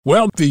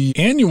Well, the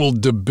annual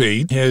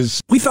debate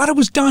we thought it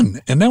was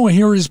done. And now I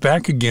hear is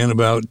back again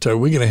about, are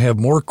we going to have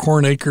more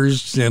corn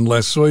acres and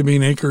less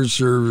soybean acres?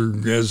 Or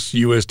as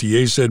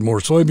USDA said, more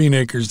soybean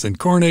acres than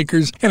corn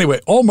acres. Anyway,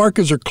 all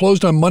markets are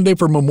closed on Monday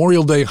for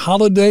Memorial Day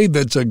holiday.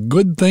 That's a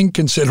good thing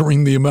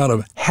considering the amount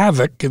of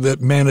havoc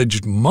that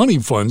managed money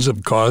funds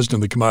have caused in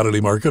the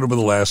commodity market over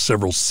the last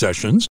several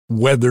sessions.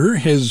 Weather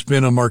has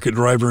been a market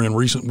driver in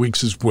recent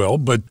weeks as well,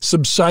 but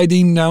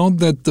subsiding now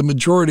that the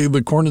majority of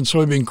the corn and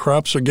soybean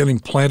crops are getting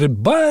planted.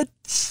 But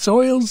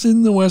soils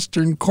in the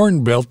western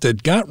corn belt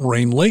that got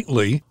rain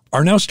lately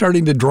are now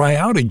starting to dry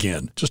out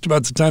again. Just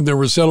about the time they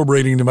were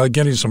celebrating about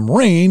getting some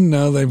rain,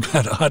 now they've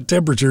got hot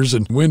temperatures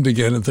and wind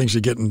again, and things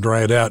are getting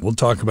dried out. We'll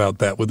talk about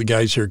that with the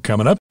guys here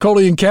coming up.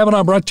 Coley and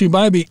Kavanaugh brought to you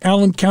by the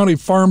Allen County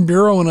Farm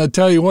Bureau, and I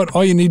tell you what,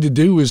 all you need to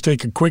do is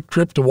take a quick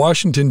trip to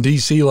Washington,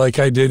 D.C. like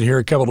I did here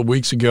a couple of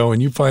weeks ago,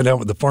 and you find out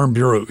what the Farm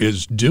Bureau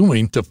is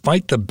doing to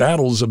fight the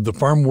battles of the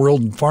farm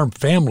world and farm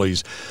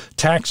families,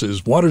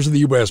 taxes, waters of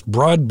the U.S.,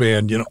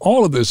 broadband,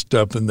 all of this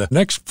stuff, and the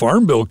next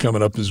farm bill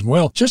coming up as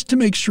well, just to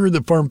make sure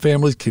the farm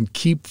families can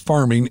keep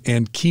farming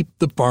and keep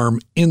the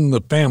farm in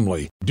the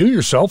family. Do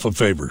yourself a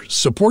favor.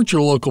 Support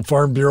your local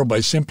Farm Bureau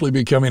by simply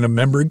becoming a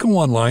member. Go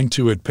online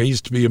to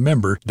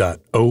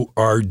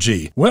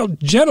itpaystobeamember.org. Well,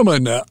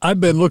 gentlemen,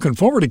 I've been looking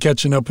forward to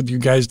catching up with you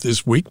guys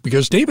this week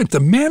because, David, the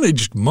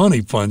managed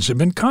money funds have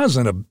been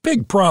causing a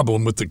big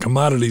problem with the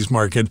commodities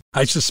market.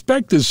 I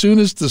suspect as soon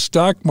as the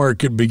stock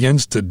market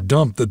begins to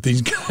dump that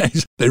these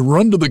guys, they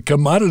run to the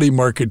commodity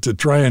market to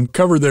try and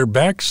cover their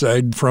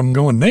backside from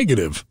going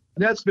negative.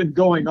 That's been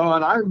going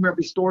on. I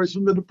remember stories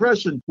from the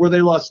Depression where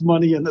they lost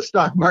money and the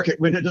stock market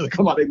went into the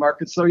commodity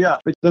market. So yeah,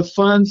 but the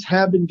funds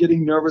have been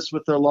getting nervous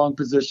with their long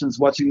positions,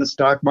 watching the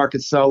stock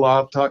market sell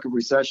off, talk of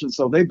recession.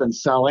 So they've been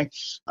selling.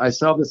 I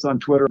saw this on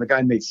Twitter. The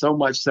guy made so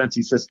much sense.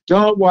 He says,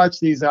 don't watch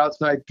these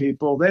outside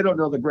people. They don't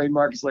know the grain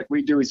markets like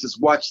we do. He says,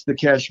 watch the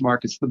cash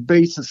markets. The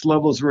basis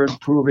levels are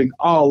improving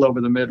all over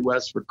the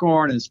Midwest for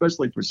corn and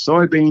especially for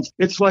soybeans.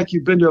 It's like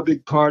you've been to a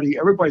big party.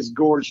 Everybody's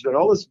gorged at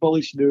all this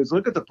bullish news.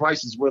 Look at the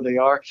prices where they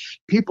are.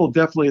 People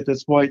definitely at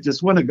this point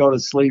just want to go to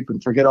sleep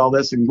and forget all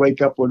this and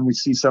wake up when we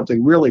see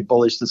something really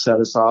bullish to set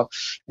us off.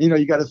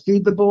 You got to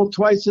feed the bull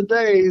twice a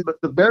day, but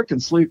the bear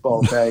can sleep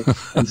all day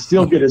and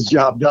still get his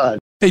job done.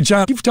 Hey,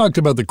 John, you've talked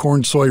about the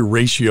corn-soy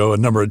ratio a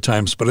number of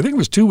times, but I think it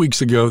was 2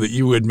 weeks ago that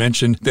you had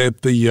mentioned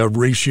that the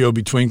ratio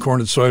between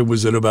corn and soy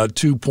was at about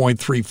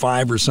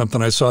 2.35 or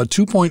something. I saw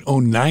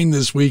 2.09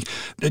 this week.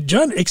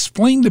 John,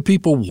 explain to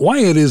people why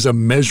it is a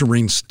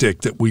measuring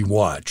stick that we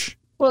watch.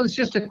 Well, it's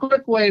just a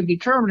quick way of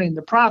determining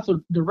the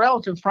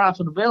relative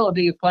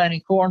profitability of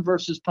planting corn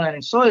versus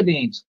planting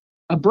soybeans.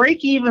 A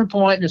break-even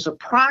point is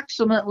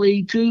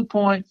approximately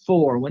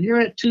 2.4. When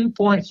you're at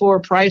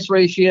 2.4 price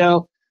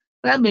ratio,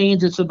 that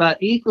means it's about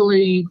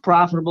equally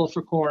profitable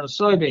for corn and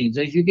soybeans.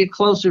 As you get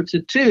closer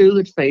to 2,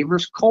 it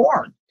favors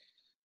corn.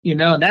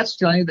 And that's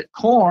telling you that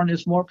corn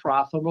is more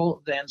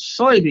profitable than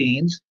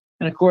soybeans.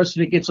 And of course,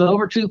 if it gets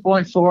over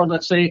 2.4,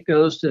 let's say it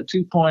goes to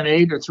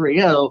 2.8 or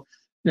 3.0,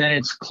 then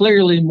it's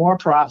clearly more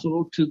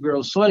profitable to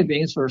grow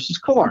soybeans versus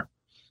corn.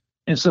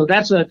 And so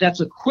that's a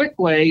quick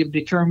way of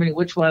determining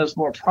which one is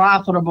more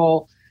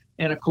profitable.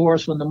 And of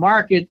course, when the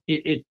market,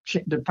 the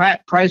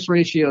price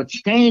ratio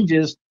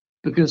changes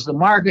because the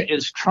market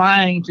is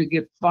trying to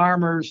get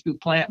farmers to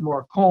plant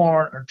more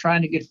corn or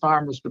trying to get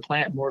farmers to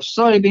plant more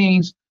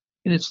soybeans.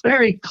 And it's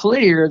very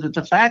clear that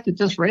the fact that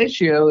this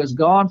ratio has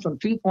gone from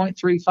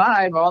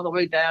 2.35 all the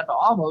way down to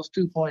almost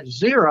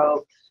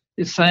 2.0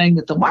 is saying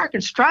that the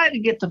market's trying to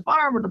get the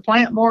farmer to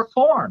plant more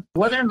corn.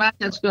 Whether or not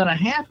that's going to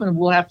happen,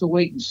 we'll have to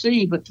wait and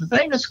see. But the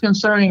thing that's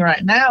concerning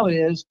right now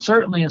is,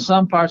 certainly in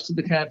some parts of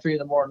the country,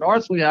 the more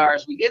north we are,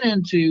 as we get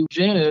into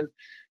June,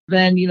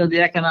 then,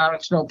 the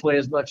economics don't play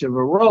as much of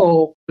a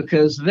role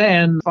because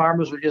then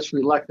farmers are just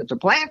reluctant to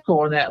plant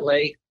corn that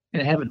late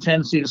and have a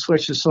tendency to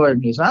switch to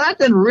soybeans. Now, that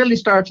didn't really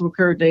start to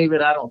occur,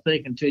 David, I don't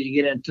think, until you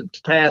get into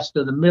past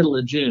to the middle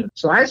of June.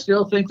 So I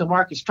still think the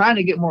market's trying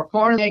to get more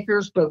corn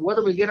acres, but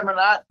whether we get them or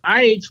not,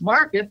 IH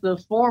Market, the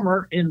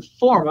former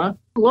Informa,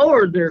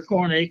 lowered their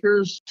corn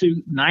acres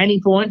to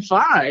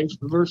 90.5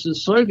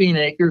 versus soybean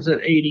acres at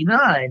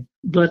 89.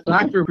 But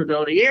Dr.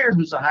 Perdonnier,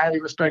 who's a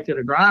highly respected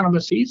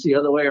agronomist, he's the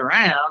other way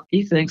around.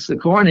 He thinks the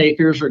corn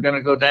acres are going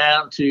to go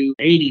down to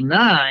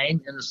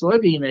 89 and the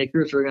soybean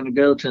acres are going to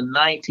go to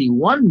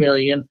 91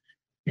 million.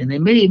 And they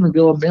may even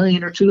go 1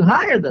 million or 2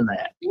 higher than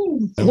that.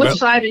 What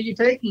side are you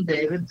taking,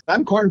 David?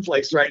 I'm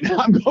cornflakes right now.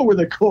 I'm going with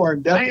the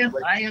corn,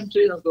 definitely. I am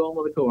too. I'm going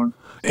with the corn.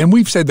 And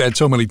we've said that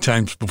so many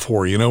times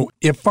before,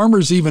 if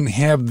farmers even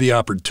have the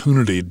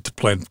opportunity to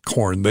plant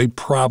corn, they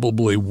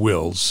probably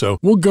will. So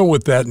we'll go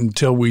with that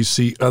until we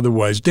see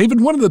otherwise.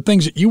 David, one of the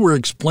things that you were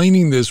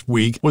explaining this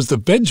week was the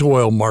veg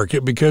oil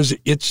market because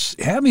it's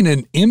having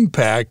an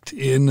impact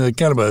in a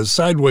kind of a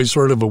sideways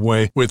sort of a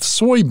way with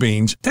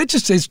soybeans. That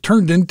just has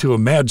turned into a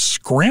mad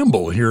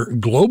scramble here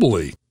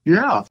globally.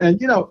 Yeah.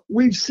 And,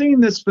 we've seen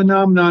this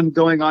phenomenon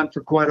going on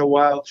for quite a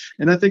while.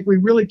 And I think we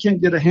really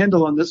can't get a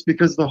handle on this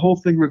because the whole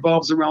thing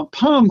revolves around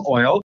palm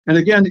oil. And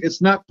again,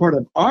 it's not part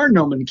of our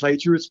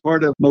nomenclature. It's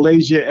part of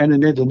Malaysia and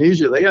in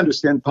Indonesia. They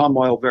understand palm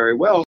oil very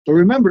well. But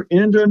remember,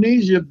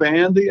 Indonesia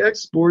banned the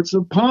exports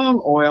of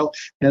palm oil,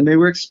 and they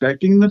were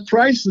expecting the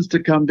prices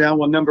to come down.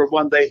 Well, number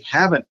one, they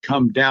haven't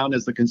come down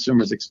as the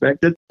consumers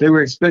expected. They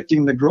were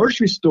expecting the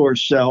grocery store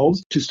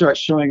shelves to start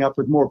showing up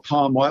with more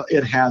palm oil.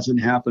 It hasn't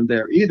happened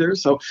there either.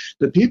 So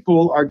the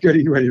people are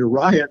getting ready to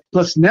riot.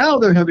 Plus, now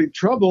they're having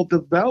trouble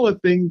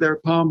developing their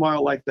palm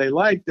oil like they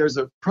like. There's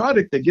a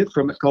product they get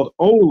from it called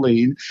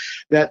olein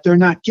that they're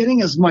not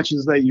getting as much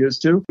as they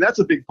used to. That's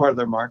a big part of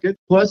their market.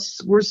 Plus,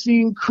 we're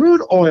seeing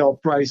crude oil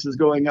prices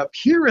going up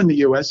here in the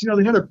U.S.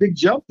 They had a big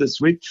jump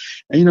this week.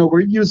 And, we're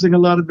using a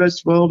lot of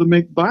vegetable oil to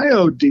make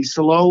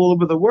biodiesel all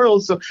over the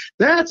world. So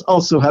that's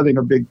also having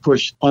a big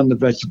push on the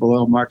vegetable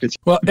oil markets.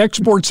 Well,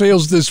 export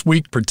sales this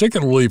week,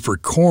 particularly for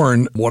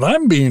corn, what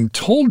I'm being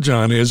told,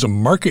 John, is a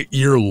market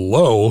year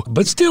low.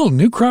 But still,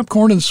 new crop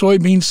corn and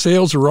soybean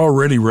sales are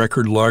already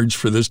record large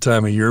for this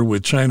time of year,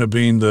 with China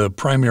being the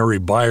primary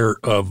buyer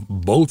of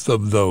both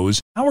of those.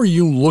 How are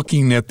you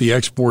looking at the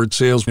export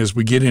sales as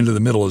we get into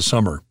the middle of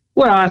summer?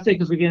 Well, I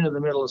think as we get into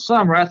the middle of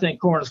summer, I think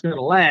corn is going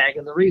to lag.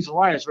 And the reason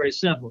why is very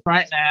simple.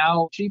 Right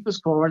now,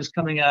 cheapest corn is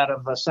coming out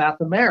of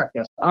South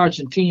America.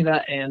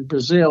 Argentina and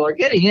Brazil are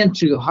getting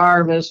into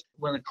harvest.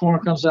 When the corn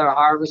comes out of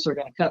harvest, they're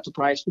going to cut the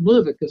price to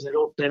move it because they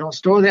don't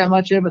store that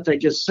much of it. They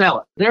just sell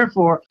it.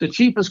 Therefore, the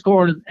cheapest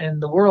corn in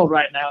the world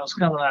right now is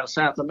coming out of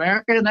South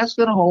America, and that's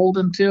going to hold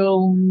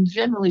until,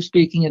 generally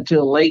speaking,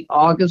 until late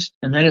August,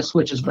 and then it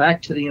switches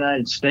back to the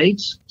United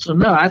States. So,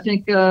 no, I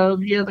think,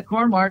 the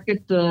corn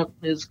market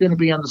is going to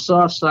be on the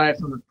soft side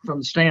from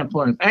the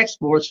standpoint of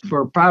exports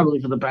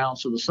probably for the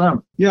balance of the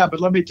summer. Yeah,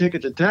 but let me take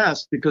it to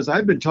task because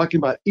I've been talking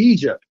about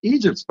Egypt.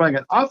 Egypt's buying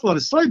an awful lot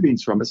of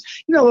soybeans from us.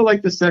 They're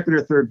like the second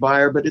or third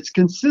buyer, but it's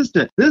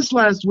consistent. This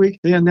last week,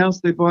 they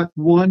announced they bought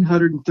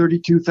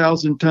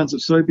 132,000 tons of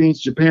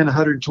soybeans, Japan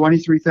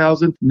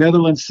 123,000,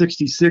 Netherlands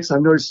 66.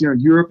 I've noticed in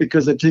Europe,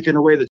 because they've taken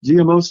away the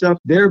GMO stuff,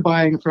 they're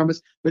buying it from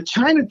us. But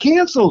China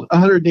canceled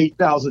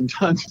 108,000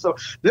 tons, so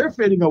they're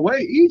fading away.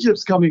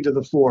 Egypt's coming to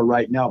the fore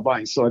right now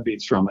buying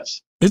soybeans from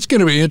us. It's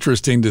going to be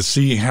interesting to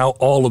see how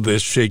all of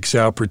this shakes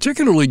out,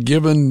 particularly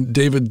given,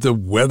 David, the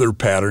weather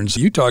patterns.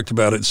 You talked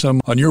about it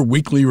some on your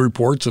weekly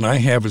reports, and I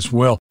have as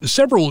well.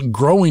 Several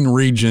growing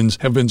regions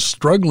have been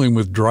struggling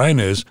with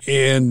dryness,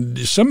 and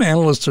some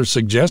analysts are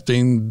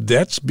suggesting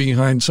that's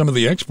behind some of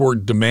the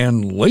export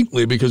demand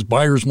lately because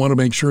buyers want to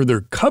make sure they're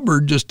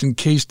covered just in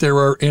case there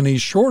are any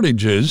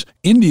shortages.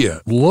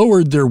 India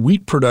lowered their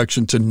wheat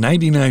production to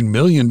 99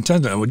 million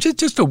tons.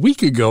 Just a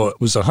week ago, it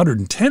was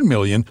 110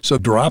 million, so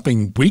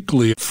dropping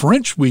weekly.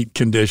 French wheat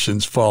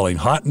conditions falling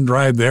hot and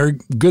dry there.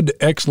 Good to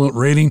excellent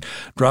rating.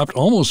 Dropped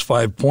almost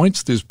 5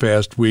 points this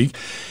past week.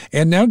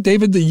 And now,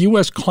 David, the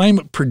U.S.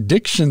 Climate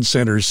Prediction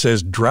Center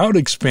says drought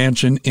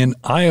expansion in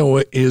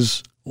Iowa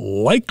is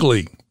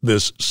likely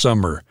this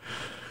summer.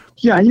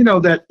 Yeah,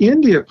 that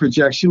India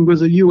projection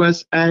was a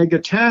U.S. ag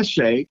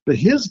attaché, but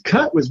his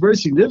cut was very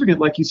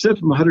significant, like you said,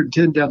 from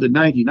 110 down to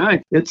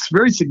 99. It's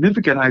very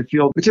significant, I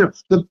feel. But,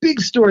 the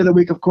big story of the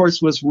week, of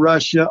course, was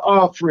Russia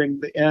offering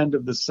the end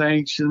of the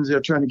sanctions.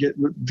 They're trying to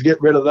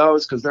get rid of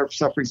those because they're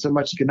suffering so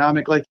much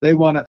economically. They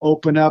want to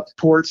open up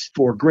ports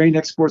for grain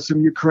exports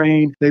from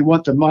Ukraine. They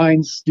want the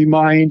mines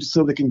demined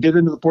so they can get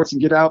into the ports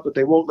and get out, but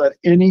they won't let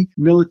any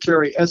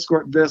military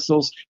escort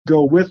vessels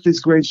go with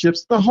these grain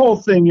ships. The whole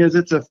thing is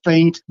it's a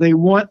feint. They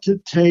want to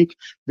take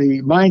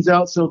the mines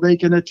out so they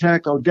can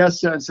attack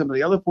Odessa and some of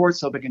the other ports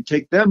so they can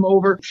take them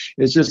over.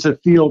 It's just a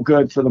feel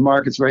good for the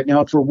markets right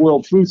now for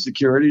world food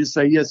security to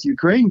say, yes,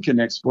 Ukraine can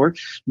export.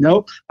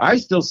 Nope, I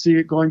still see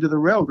it going to the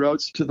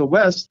railroads to the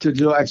west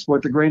to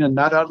export the grain and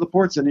not out of the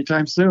ports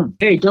anytime soon.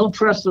 Hey, don't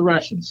trust the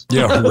Russians.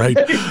 Yeah, right.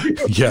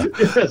 Yeah.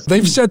 Yes.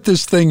 They've set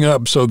this thing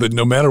up so that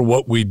no matter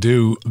what we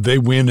do, they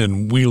win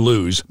and we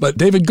lose. But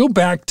David, go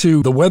back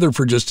to the weather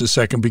for just a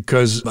second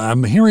because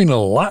I'm hearing a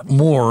lot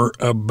more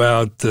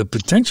about the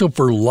potential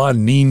for La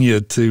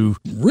Nina to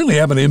really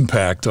have an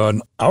impact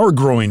on our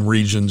growing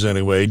regions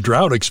anyway.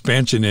 Drought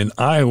expansion in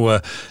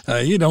Iowa,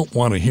 you don't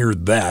want to hear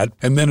that.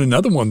 And then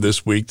another one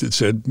this week that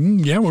said,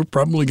 we're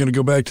probably going to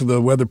go back to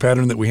the weather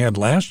pattern that we had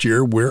last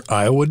year where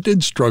Iowa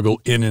did struggle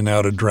in and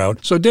out of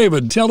drought. So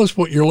David, tell us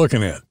what you're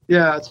looking at.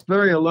 Yeah, it's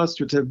very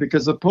illustrative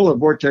because the polar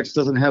vortex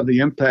doesn't have the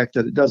impact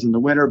that it does in the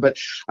winter, but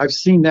I've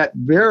seen that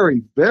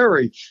very,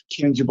 very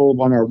tangible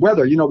on our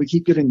weather. We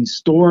keep getting these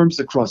storms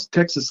across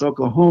Texas,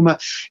 Oklahoma,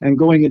 and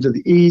going into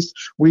the east.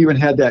 We even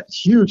had that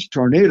huge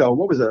tornado.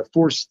 What was it, a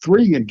force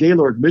 3 in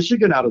Gaylord,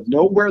 Michigan, out of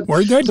nowhere?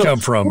 Where'd that come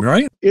from,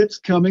 right? It's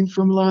coming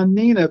from La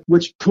Nina,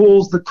 which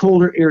pulls the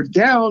colder air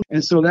down,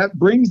 and so that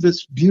brings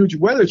this huge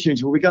weather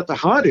change. Well, we got the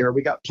hot air.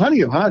 We got plenty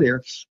of hot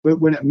air,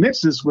 but when it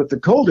mixes with the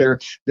cold air,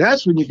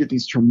 that's when you get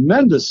these tremendous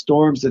tremendous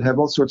storms that have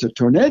all sorts of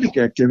tornadic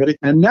activity.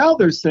 And now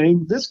they're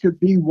saying this could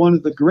be one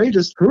of the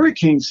greatest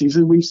hurricane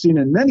seasons we've seen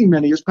in many,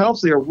 many years,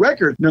 probably a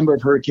record number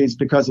of hurricanes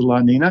because of La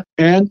Nina.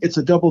 And it's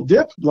a double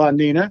dip, La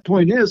Nina.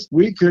 Point is,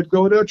 we could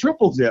go to a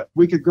triple dip.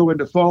 We could go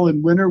into fall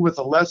and winter with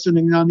a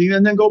lessening La Nina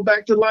and then go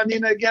back to La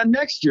Nina again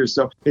next year.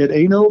 So it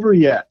ain't over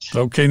yet.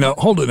 Okay, now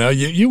hold it. Now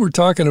you were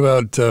talking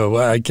about,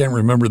 I can't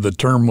remember the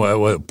term,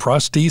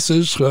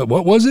 prosthesis.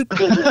 What was it?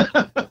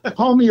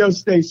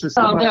 Homeostasis.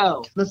 Oh,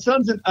 no. The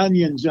sun's an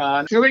onion,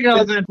 John. Here we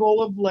go. It's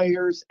full of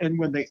layers, and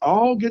when they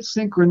all get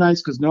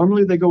synchronized, because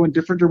normally they go in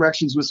different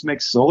directions, which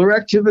makes solar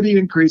activity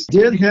increase,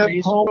 did have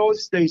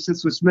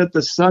homeostasis, which meant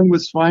the sun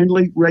was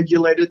finally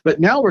regulated. But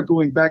now we're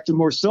going back to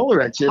more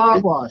solar activity.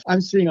 Hogwash.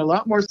 I'm seeing a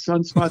lot more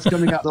sunspots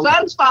coming out.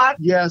 Sunspots?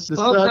 Yes. The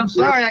Folks, sun, I'm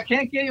sorry, I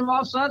can't get them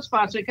all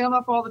sunspots. They come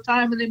up all the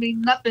time, and they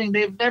mean nothing.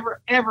 They've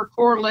never, ever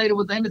correlated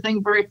with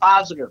anything very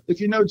positive. If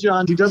you know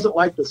John, he doesn't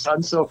like the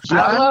sun. So John,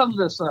 I love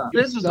the sun.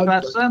 This is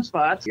about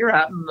sunspots. You're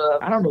out in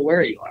I don't know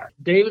where you are.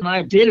 David and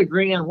I did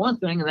agree on one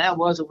thing, and that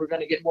was that we're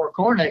going to get more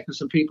corn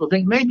acres, and people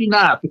think maybe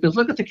not, because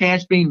look at the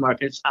cash bean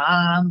market. It's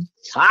on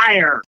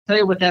fire. I'll tell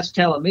you what that's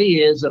telling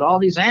me is that all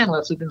these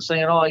analysts have been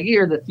saying all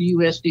year that the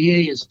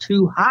USDA is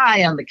too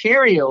high on the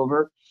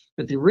carryover,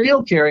 that the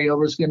real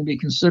carryover is going to be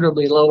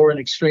considerably lower and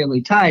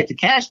extremely tight. The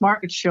cash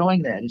market's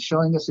showing that. It's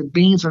showing us that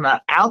beans are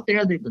not out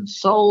there. They've been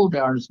sold.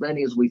 There aren't as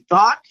many as we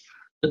thought.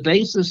 The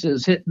basis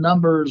has hit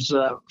numbers,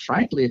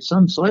 frankly, at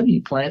some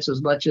soybean plants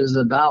as much as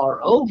 $1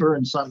 over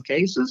in some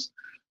cases.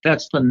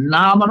 That's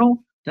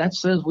phenomenal. That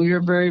says we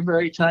are very,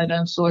 very tight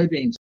on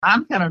soybeans.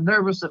 I'm kind of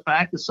nervous the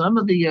fact that some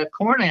of the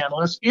corn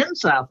analysts in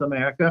South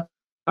America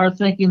are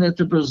thinking that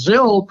the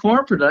Brazil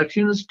corn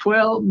production is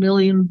 12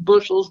 million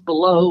bushels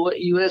below what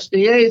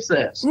USDA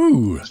says.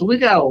 Ooh. So we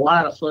got a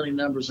lot of funny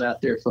numbers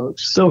out there,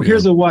 folks. So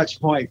here's a watch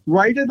point.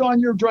 Write it on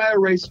your dry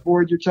erase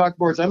board, your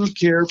chalkboards. I don't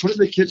care. Put it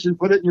in the kitchen.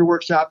 Put it in your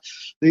workshop.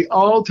 The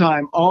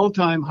all-time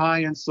high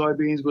in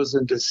soybeans was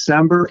in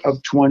December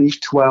of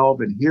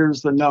 2012. And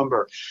here's the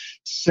number.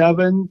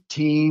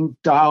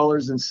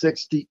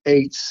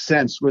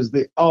 $17.68 was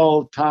the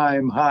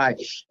all-time high.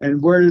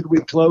 And where did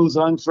we close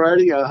on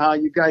Friday?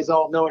 You guys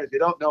all know it. If you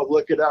don't know,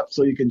 look it up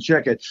so you can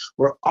check it.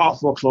 We're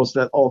awful close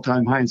to that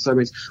all-time high in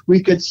soybeans.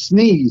 We could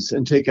sneeze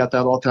and take out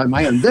that all-time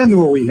high. And then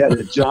where are we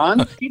headed, John?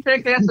 If you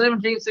take that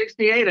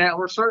 1768 out,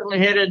 we're certainly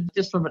headed,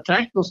 just from a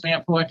technical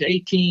standpoint, to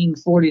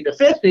 1840 to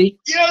 50.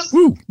 Yes!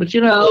 Woo. But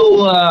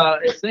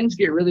if things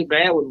get really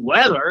bad with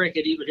weather, it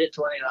could even hit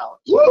 $20.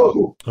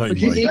 Whoa! But I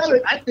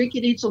think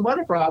you need some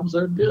weather problems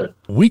that do it.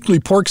 Weekly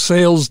pork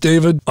sales,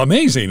 David,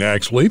 amazing,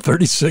 actually.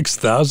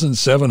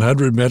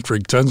 36,700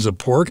 metric tons of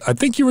pork. I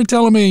think you were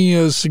telling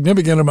me a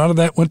significant amount of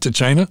that went to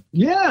China?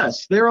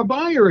 Yes, they're a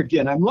buyer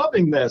again. I'm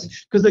loving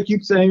this because they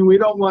keep saying we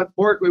don't want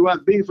pork, we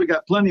want beef, we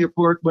got plenty of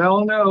pork.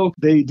 Well, no,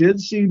 they did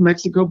see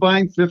Mexico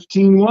buying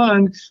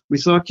 15.1. We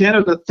saw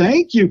Canada.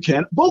 Thank you,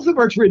 Canada. Both of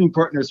our trading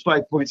partners,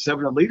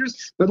 5.7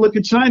 liters. But look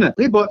at China.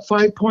 They bought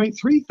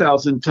 5.3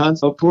 thousand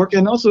tons of pork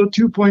and also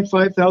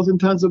 2.5 thousand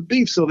tons of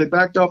beef. So they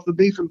backed off the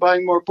beef and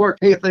buying more pork.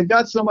 Hey, if they've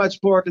got so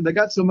much pork and they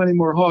got so many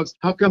more hogs,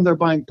 how come they're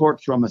buying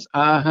pork from us?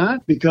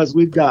 Because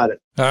we've got it.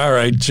 All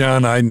right,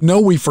 John, I know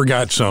we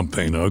forgot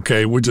something,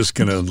 okay? We're just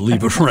going to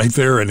leave it right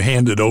there and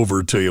hand it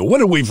over to you. What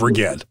did we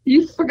forget?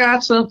 You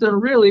forgot something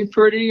really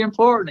pretty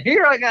important.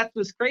 Here I got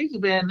this crazy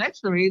band next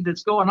to me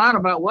that's going on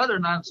about weather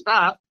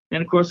nonstop.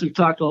 And, of course, we've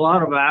talked a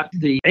lot about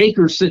the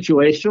acres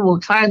situation.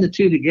 We'll tie the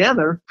two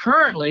together.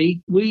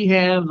 Currently, we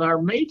have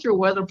our major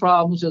weather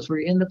problems as we're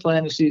in the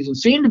planting season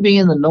seem to be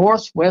in the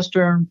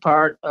northwestern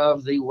part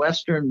of the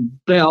western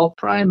belt,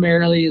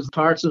 primarily as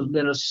parts of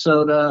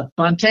Minnesota,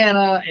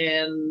 Montana,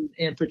 and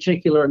in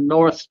particular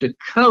North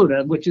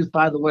Dakota, which is,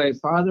 by the way,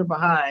 farther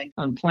behind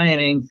on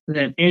planting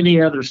than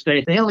any other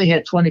state. They only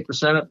had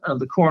 20% of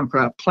the corn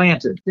crop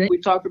planted. Then we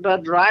talked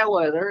about dry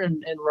weather,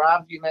 and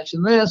Rob, you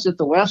mentioned this, at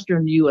the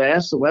western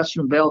U.S., the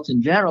western belt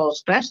in general,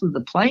 especially the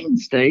plain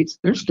states,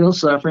 they're still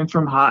suffering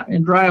from hot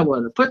and dry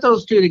weather. Put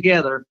those two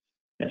together,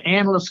 and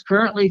analysts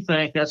currently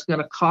think that's going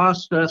to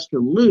cost us to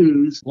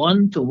lose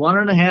 1 to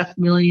 1.5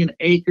 million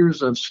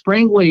acres of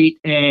spring wheat,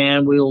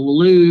 and we'll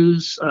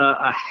lose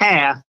a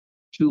half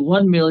to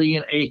 1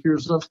 million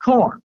acres of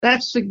corn.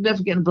 That's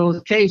significant in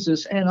both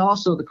cases, and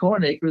also the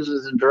corn acres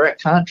is in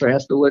direct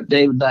contrast to what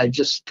David and I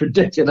just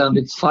predicted on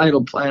the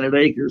final planted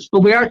acres.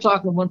 But we are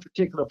talking one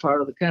particular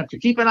part of the country.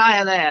 Keep an eye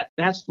on that.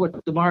 That's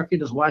what the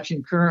market is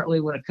watching currently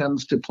when it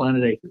comes to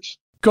planted acres.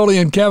 Coley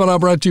and Kavanaugh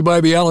brought to you by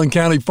the Allen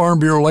County Farm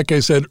Bureau. Like I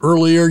said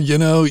earlier,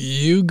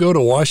 you go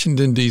to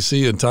Washington,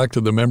 D.C. and talk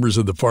to the members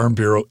of the Farm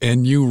Bureau,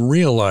 and you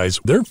realize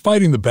they're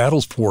fighting the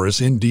battles for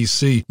us in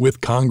D.C. with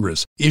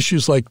Congress.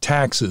 Issues like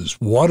taxes,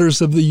 waters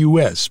of the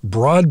U.S.,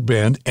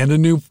 broadband, and a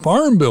new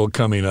farm bill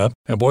coming up.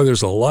 And boy,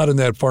 there's a lot in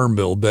that farm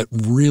bill that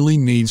really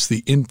needs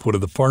the input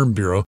of the Farm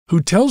Bureau, who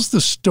tells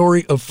the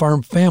story of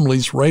farm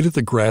families right at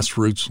the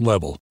grassroots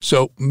level.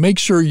 So make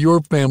sure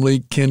your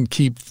family can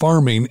keep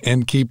farming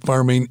and keep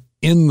farming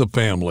in the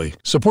family.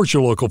 Support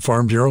your local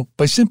Farm Bureau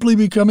by simply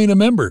becoming a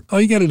member.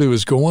 All you got to do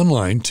is go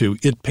online to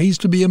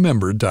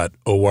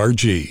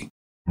itpaystobeamember.org.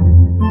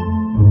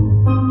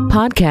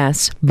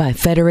 Podcasts by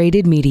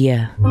Federated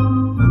Media.